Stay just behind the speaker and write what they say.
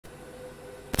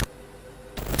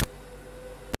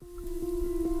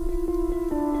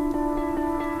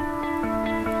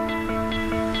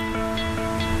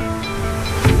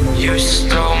You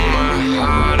stole my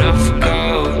heart of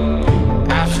gold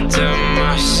after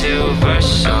my silver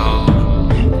soul.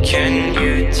 Can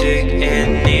you dig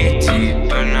any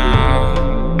deeper now?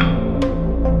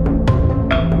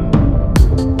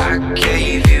 I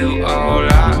gave you all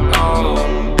I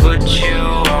own, put you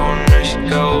on this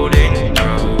golden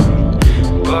throne,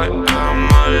 but I'm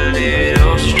a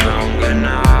little stronger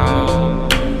now.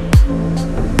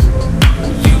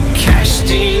 You cashed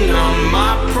in on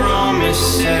my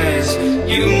promises,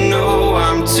 you know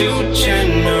I'm too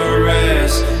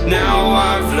generous. Now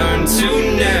I've learned to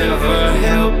never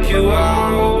help you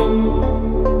out,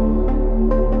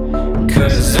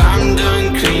 'cause I'm done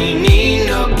cleaning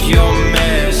up your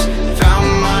mess. Found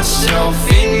myself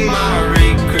in my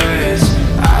regrets.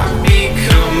 I've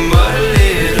become a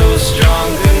little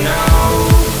stronger now,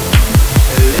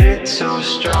 a little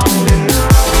stronger now.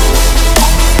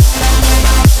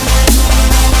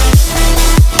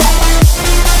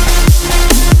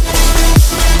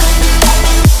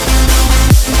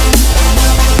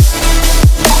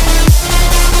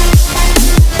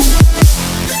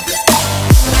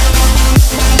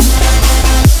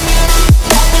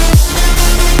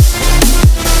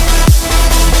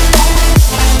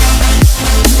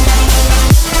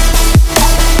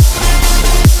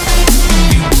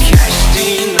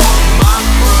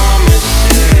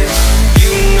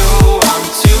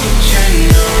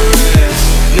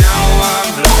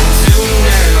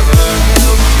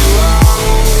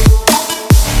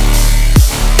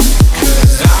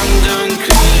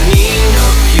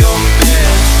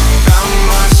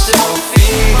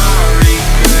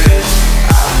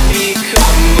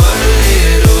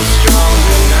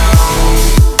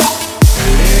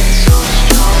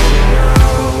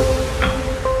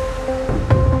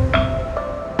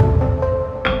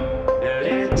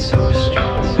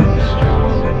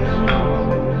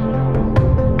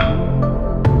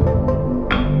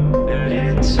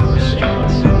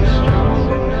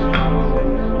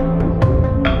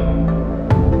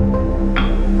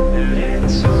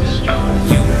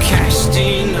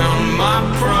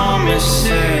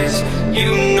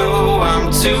 You know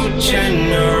I'm too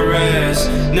generous.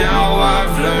 Now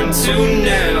I've learned to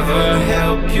never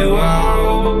help you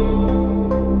out,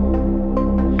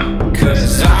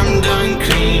 'cause I'm done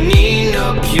cleaning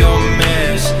up your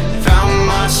mess. Found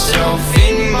myself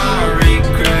in my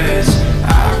regrets.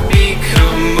 I've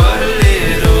become a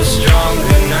little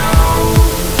stronger now,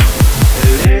 a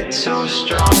little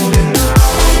stronger now.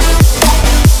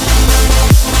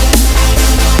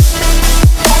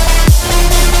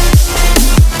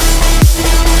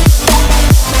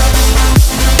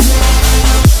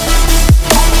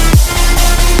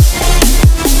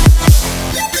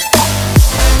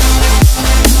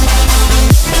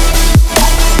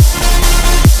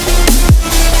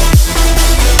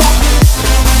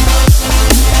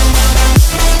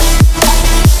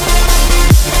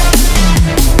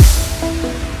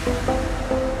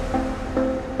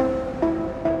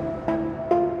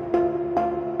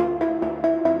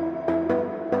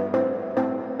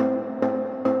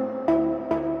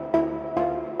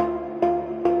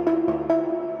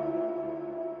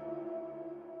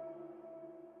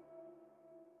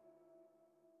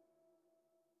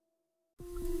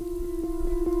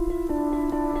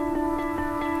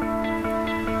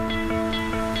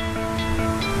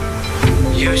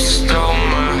 You stole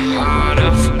my heart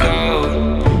of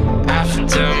gold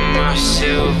after my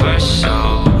silver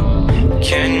soul.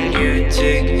 Can you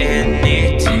dig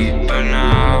any deeper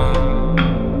now?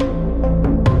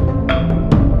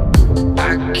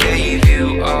 I gave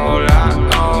you all I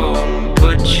own,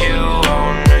 put you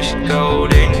on this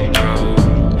golden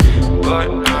throne, but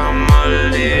I'm a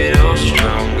little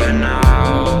stronger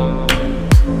now.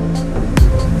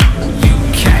 You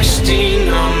cashed in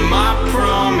on my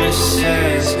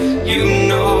promises, you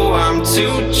know I'm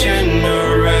too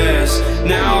generous.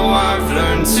 Now I've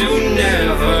learned to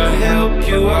never help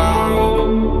you out,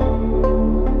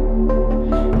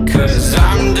 'cause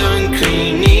I'm done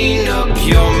cleaning up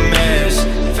your mess.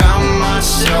 Found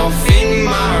myself in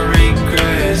my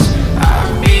regrets.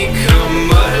 I've become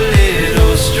a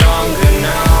little stronger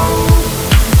now,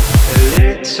 a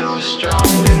little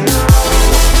stronger now.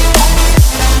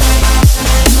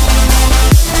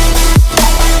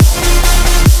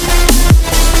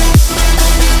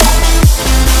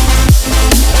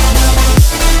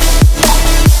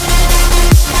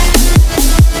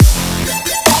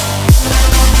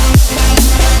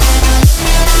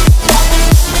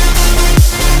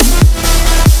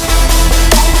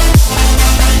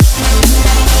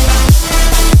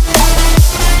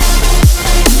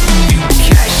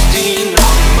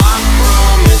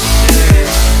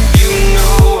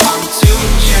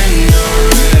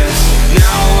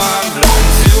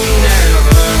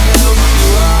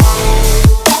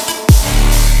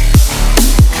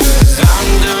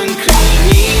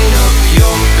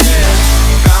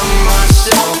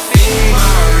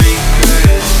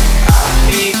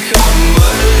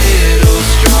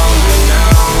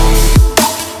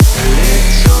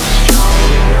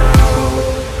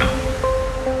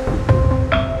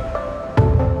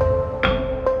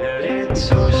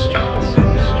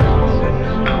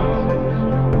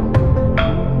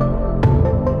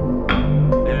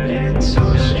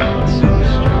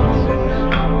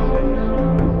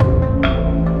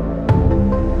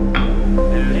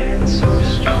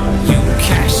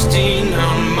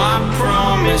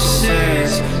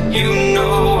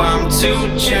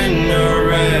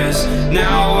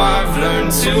 I've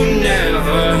learned to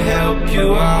never help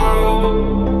you out,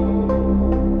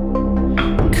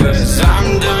 'cause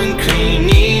I'm done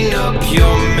cleaning up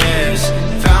your mess.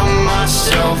 Found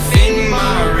myself in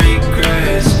my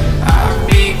regrets. I've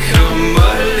become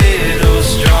a little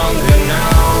stronger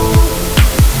now,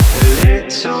 a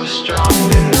little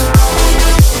stronger now.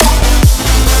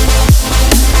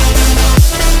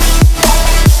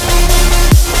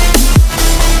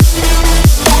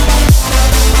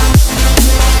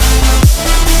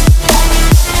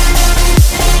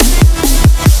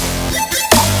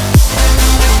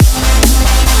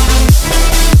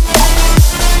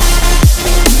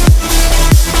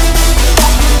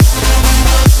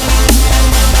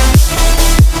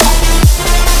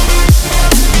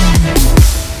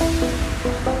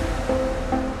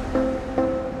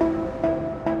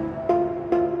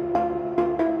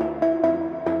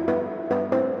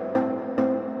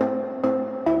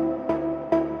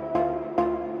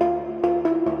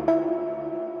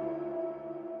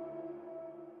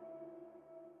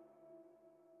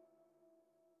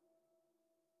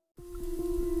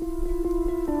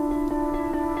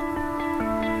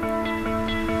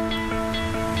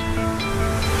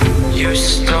 You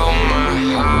stole my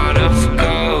heart of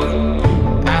gold.